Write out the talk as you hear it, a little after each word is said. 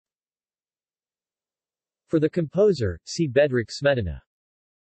For the composer, see Bedřich Smetana.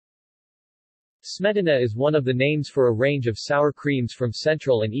 Smetana is one of the names for a range of sour creams from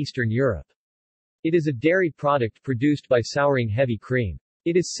Central and Eastern Europe. It is a dairy product produced by souring heavy cream.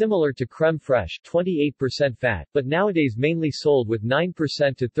 It is similar to crème fraîche, 28% fat, but nowadays mainly sold with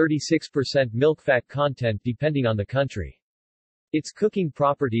 9% to 36% milk fat content depending on the country. Its cooking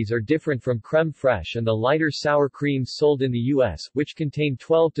properties are different from crème fraîche and the lighter sour creams sold in the U.S., which contain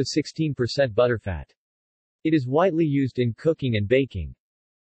 12 to 16% butterfat. It is widely used in cooking and baking.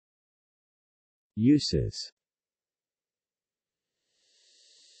 Uses.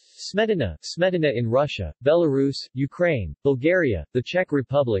 Smetana in Russia, Belarus, Ukraine, Bulgaria, the Czech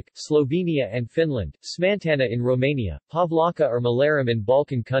Republic, Slovenia and Finland, Smetana in Romania, Pavlaka or Malarum in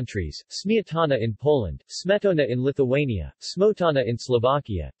Balkan countries, Smetana in Poland, Smetana in Lithuania, Smotana in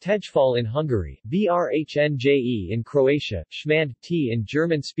Slovakia, Tejfal in Hungary, Brhnje in Croatia, Schmand tea in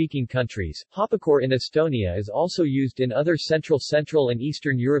German-speaking countries. Popcorn in Estonia is also used in other Central and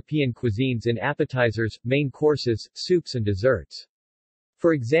Eastern European cuisines in appetizers, main courses, soups and desserts.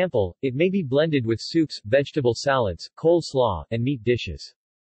 For example, it may be blended with soups, vegetable salads, coleslaw, and meat dishes.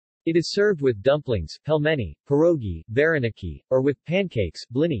 It is served with dumplings, pelmeni, pierogi, vareniki, or with pancakes,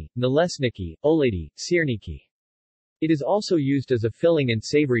 blini, nalesniki, oledi, sirniki. It is also used as a filling in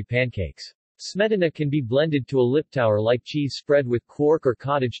savory pancakes. Smetana can be blended to a Liptauer-like cheese spread with quark or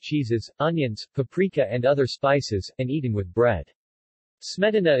cottage cheeses, onions, paprika and other spices, and eaten with bread.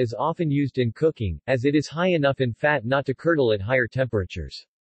 Smetana is often used in cooking, as it is high enough in fat not to curdle at higher temperatures.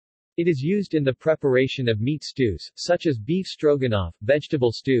 It is used in the preparation of meat stews, such as beef stroganoff,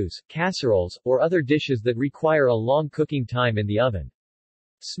 vegetable stews, casseroles, or other dishes that require a long cooking time in the oven.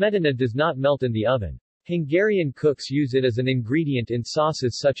 Smetana does not melt in the oven. Hungarian cooks use it as an ingredient in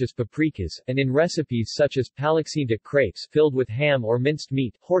sauces such as paprikas, and in recipes such as palacsinta crepes filled with ham or minced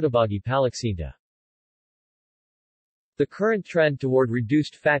meat, hortobagi palacsinta. The current trend toward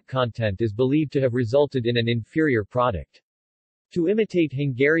reduced fat content is believed to have resulted in an inferior product. To imitate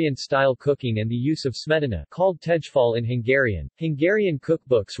Hungarian-style cooking and the use of smetana, called tejfal in Hungarian, Hungarian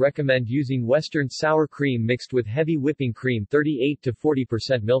cookbooks recommend using Western sour cream mixed with heavy whipping cream 38 to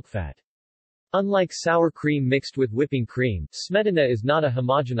 40% milk fat. Unlike sour cream mixed with whipping cream, smetana is not a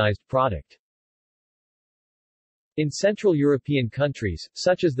homogenized product. In Central European countries,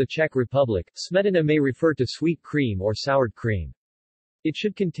 such as the Czech Republic, smetana may refer to sweet cream or soured cream. It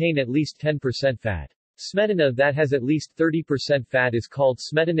should contain at least 10% fat. Smetana that has at least 30% fat is called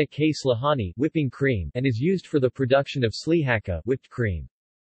smetana k slahani, whipping cream, and is used for the production of slihaka, whipped cream.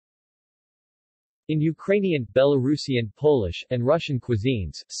 In Ukrainian, Belarusian, Polish, and Russian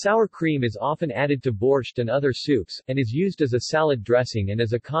cuisines, sour cream is often added to borscht and other soups, and is used as a salad dressing and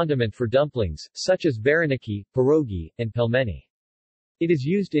as a condiment for dumplings, such as vareniki, pierogi, and pelmeni. It is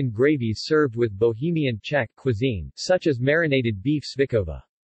used in gravies served with Bohemian Czech cuisine, such as marinated beef svikova.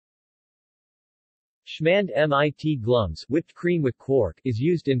 Schmand mit glums, whipped cream with quark, is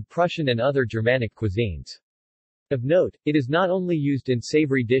used in Prussian and other Germanic cuisines. Of note, it is not only used in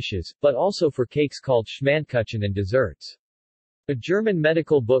savory dishes, but also for cakes called Schmandkuchen and desserts. A German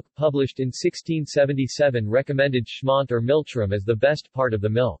medical book published in 1677 recommended Schmand or Milchrum as the best part of the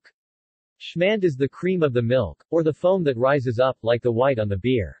milk. Schmand is the cream of the milk, or the foam that rises up, like the white on the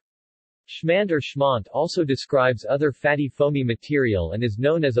beer. Schmand or Schmand also describes other fatty foamy material and is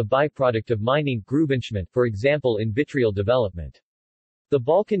known as a byproduct of mining, Grubenschmidt, for example in vitriol development. The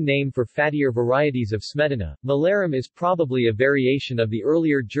Balkan name for fattier varieties of smetana, Malarum, is probably a variation of the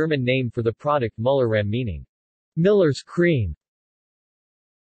earlier German name for the product Mullerram, meaning miller's cream.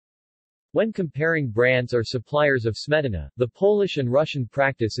 When comparing brands or suppliers of smetana, the Polish and Russian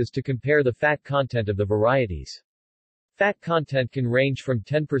practice is to compare the fat content of the varieties. Fat content can range from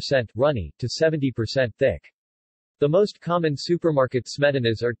 10% runny to 70% thick. The most common supermarket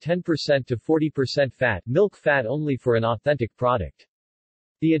smetanas are 10% to 40% fat, milk fat only for an authentic product.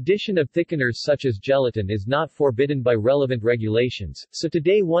 The addition of thickeners such as gelatin is not forbidden by relevant regulations, so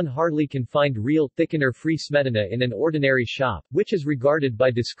today one hardly can find real, thickener-free smetana in an ordinary shop, which is regarded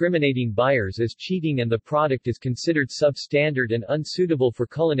by discriminating buyers as cheating, and the product is considered substandard and unsuitable for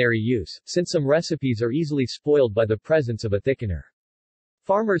culinary use, since some recipes are easily spoiled by the presence of a thickener.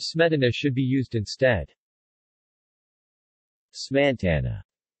 Farmers' smetana should be used instead. Smetana.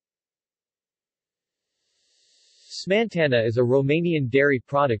 Smetana is a Romanian dairy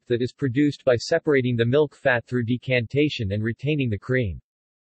product that is produced by separating the milk fat through decantation and retaining the cream.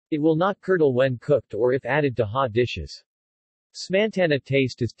 It will not curdle when cooked or if added to hot dishes. Smetana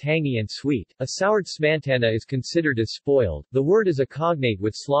taste is tangy and sweet. A soured smetana is considered as spoiled. The word is a cognate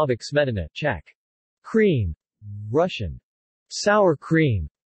with Slavic smetana, Czech cream, Russian sour cream.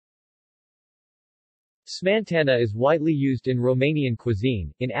 Smetana is widely used in Romanian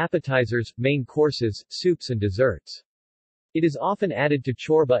cuisine, in appetizers, main courses, soups and desserts. It is often added to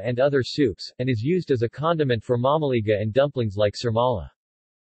ciorba and other soups, and is used as a condiment for mamaliga and dumplings like sarmala.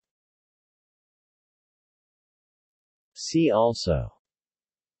 See also: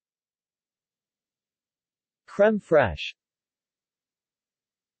 crème fraîche,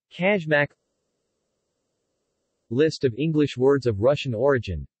 Kajmak, List of English words of Russian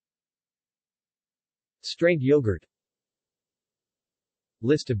origin, strained yogurt,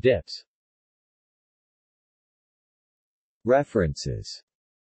 List of dips. References.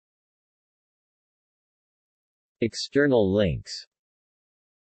 External links.